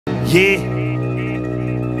Yeah,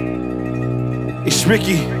 it's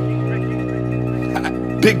Ricky.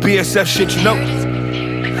 Big BSF shit, you know.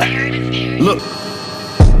 Look,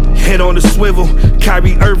 head on the swivel,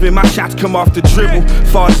 Kyrie Irving, my shots come off the dribble.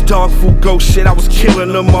 Far as dog food go, shit, I was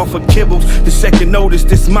killing them off of kibbles. The second notice,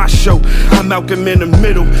 this my show. I'm Malcolm in the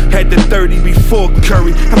middle, had the 30 before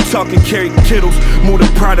Curry. I'm talking Kerry Kittles, move the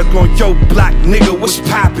product on yo block, nigga, what's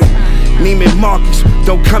poppin'? Neiman Marcus,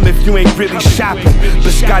 don't come if you ain't really shopping.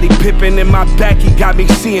 But Scottie Pippen in my back, he got me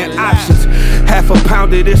seeing options. Half a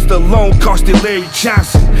pound of this alone costed Larry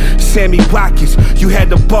Johnson. Sammy Watkins, you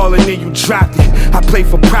had the ball and then you dropped it. I play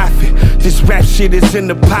for profit, this rap shit is in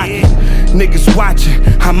the pocket. Niggas watching,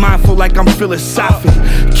 I'm mindful like I'm philosophic.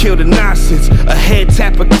 Kill the nonsense, a head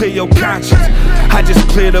tapper clear your conscience. I just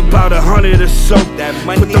cleared about 100 or so.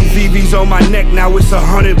 Put them VVs on my neck, now it's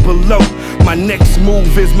 100 below. My next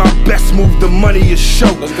move is my best move, the money is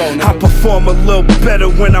show. I perform a little better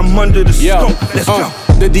when I'm under the scope. Let's go.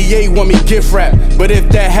 The DA want me gift wrap, but if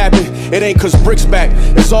that happen, it ain't cause bricks back.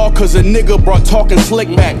 It's all cause a nigga brought talking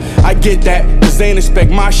slick back. I get that, cause they ain't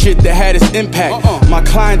expect my shit to have its impact. My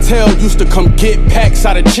clientele used to come get packs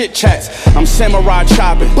out of chit chats. I'm samurai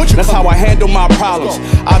chopping, that's how I handle my problems.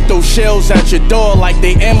 I throw shells at your door like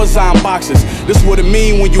they Amazon boxes. This what it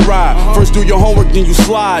mean when you ride. First do your homework, then you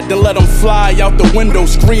slide. Then let them fly out the window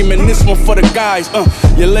screaming, this one for the guys.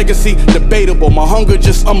 Your legacy debatable, my hunger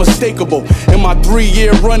just unmistakable. In my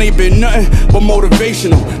 3-year run ain't been nothing but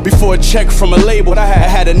motivational. Before a check from a label, I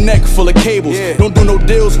had a neck full of cables. Don't do no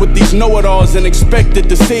deals with these know-it-alls and expect it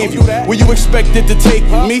to save you. Where you expect it to take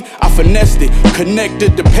you? Me, I finessed it,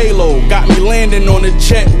 connected the payload. Got me landing on a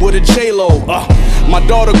jet with a J-Lo. My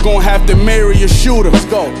daughter gon' have to marry a shooter. Let's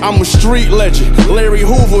go. I'm a street legend, Larry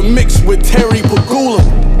Hoover mixed with Terry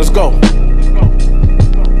Pagula. Let's go.